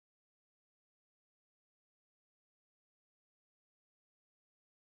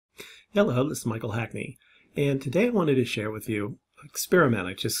Hello, this is Michael Hackney, and today I wanted to share with you an experiment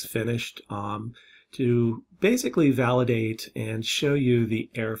I just finished to basically validate and show you the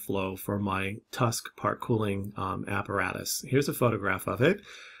airflow for my Tusk part cooling apparatus. Here's a photograph of it,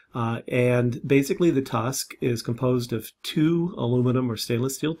 and basically the Tusk is composed of two aluminum or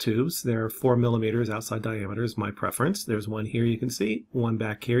stainless steel tubes. They're 4 millimeters outside diameter is my preference. There's one here you can see, one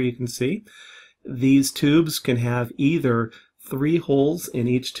back here you can see. These tubes can have either 3 holes in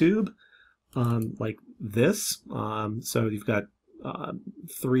each tube, like this. So you've got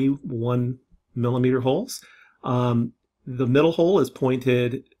 3 1 millimeter holes. The middle hole is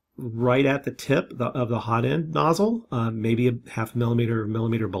pointed right at the tip of the hot end nozzle, maybe a half millimeter or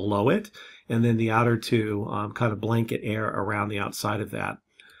millimeter below it, and then the outer two kind of blanket air around the outside of that.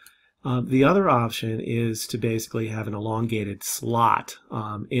 The other option is to basically have an elongated slot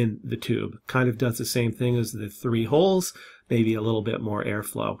in the tube. Kind of does the same thing as the 3 holes, maybe a little bit more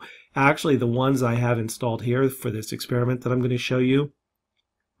airflow. Actually, the ones I have installed here for this experiment that I'm going to show you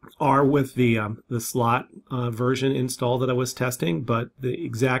are with the slot version installed that I was testing, but the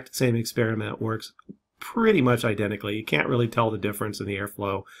exact same experiment works pretty much identically. You can't really tell the difference in the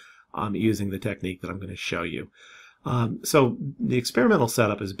airflow using the technique that I'm going to show you. So the experimental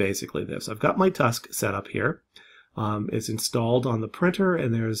setup is basically this. I've got my Tusk set up here. It's installed on the printer,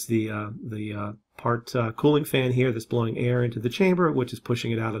 and there's the part cooling fan here that's blowing air into the chamber, which is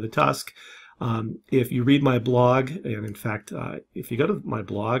pushing it out of the Tusk. If you read my blog, and in fact, if you go to my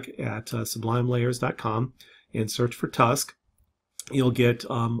blog at sublimelayers.com and search for Tusk, you'll get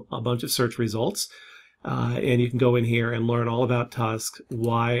a bunch of search results. And you can go in here and learn all about Tusk,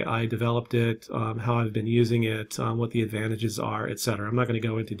 why I developed it, how I've been using it, what the advantages are, etc. I'm not going to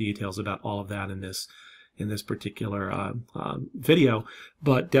go into details about all of that in this particular video,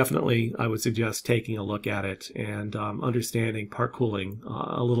 but definitely I would suggest taking a look at it and understanding part cooling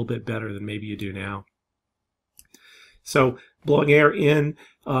a little bit better than maybe you do now. So blowing air in,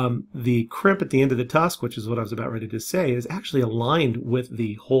 the crimp at the end of the Tusk, which is what I was about ready to say, is actually aligned with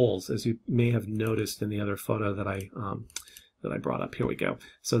the holes, as you may have noticed in the other photo that I brought up. Here we go.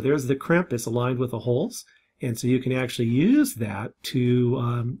 So there's the crimp. It's aligned with the holes, and so you can actually use that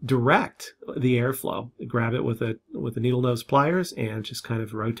to direct the airflow. Grab it with the needle nose pliers and just kind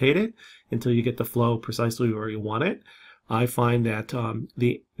of rotate it until you get the flow precisely where you want it. I find that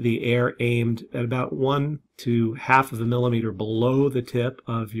the air aimed at about 1 to half of a millimeter below the tip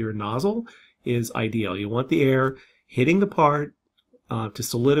of your nozzle is ideal. You want the air hitting the part to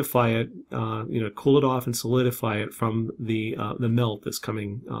solidify it, cool it off and solidify it from the melt that's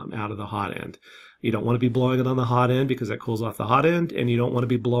coming out of the hot end. You don't want to be blowing it on the hot end because that cools off the hot end, and you don't want to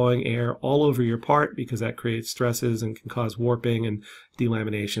be blowing air all over your part because that creates stresses and can cause warping and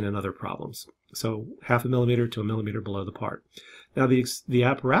delamination and other problems. So half a millimeter to a millimeter below the part. Now the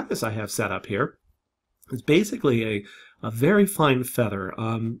apparatus I have set up here is basically a very fine feather.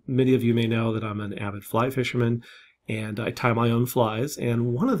 Many of you may know that I'm an avid fly fisherman, and I tie my own flies.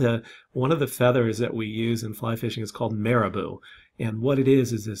 And one of the feathers that we use in fly fishing is called marabou. And what it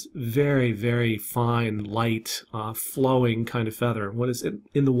is this very, very fine, light, flowing kind of feather. When it's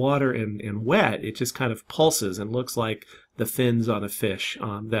in the water and wet, it just kind of pulses and looks like the fins on a fish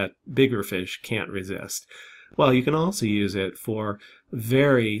that bigger fish can't resist. Well, you can also use it for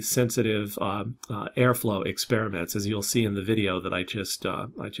very sensitive airflow experiments, as you'll see in the video that I just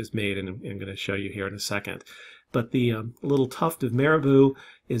made and I'm going to show you here in a second. But the little tuft of marabou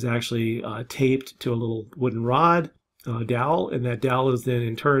is actually taped to a little wooden rod dowel, and that dowel is then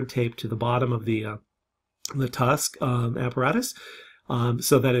in turn taped to the bottom of the Tusk apparatus,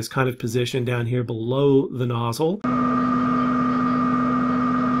 so that it's kind of positioned down here below the nozzle.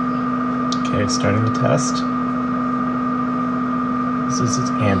 Okay, starting the test. This is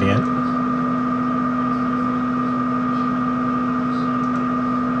its ambient.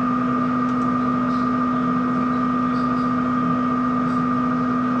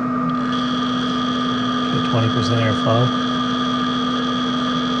 Okay, 20% airflow.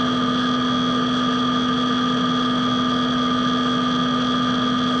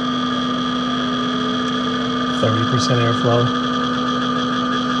 Airflow.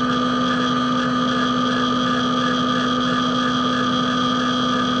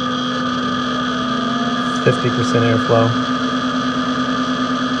 50% airflow.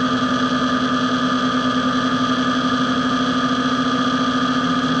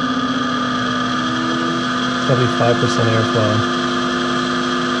 75% airflow.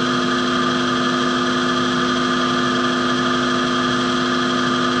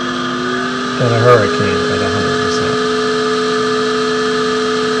 And a hurricane at 100%.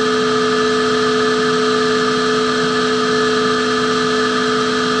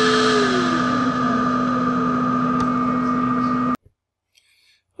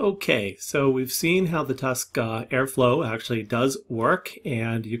 Okay, so we've seen how the Tusk airflow actually does work,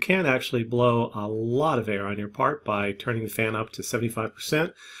 and you can actually blow a lot of air on your part by turning the fan up to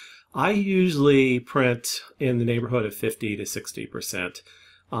 75%. I usually print in the neighborhood of 50 to 60%,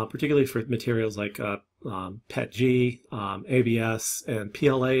 particularly for materials like PETG, ABS, and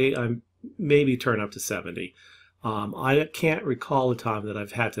PLA. I maybe turn up to 70. I can't recall a time that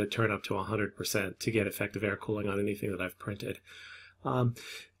I've had to turn up to 100% to get effective air cooling on anything that I've printed.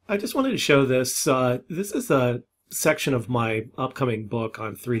 I just wanted to show this. This is a section of my upcoming book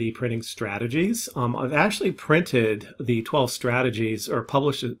on 3D printing strategies. I've actually printed the 12 strategies, or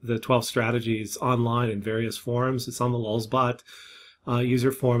published the 12 strategies online in various forums. It's on the Lulzbot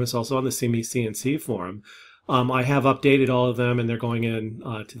user forum. It's also on the CME CNC forum. I have updated all of them, and they're going in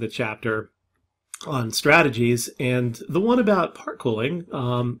to the chapter on strategies. And the one about part cooling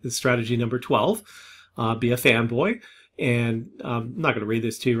is strategy number 12, be a fanboy. And I'm not going to read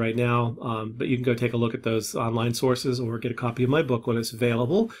this to you right now, but you can go take a look at those online sources or get a copy of my book when it's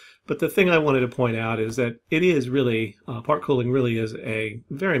available. But the thing I wanted to point out is that it is really, part cooling really is a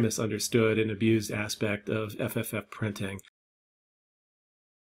very misunderstood and abused aspect of FFF printing.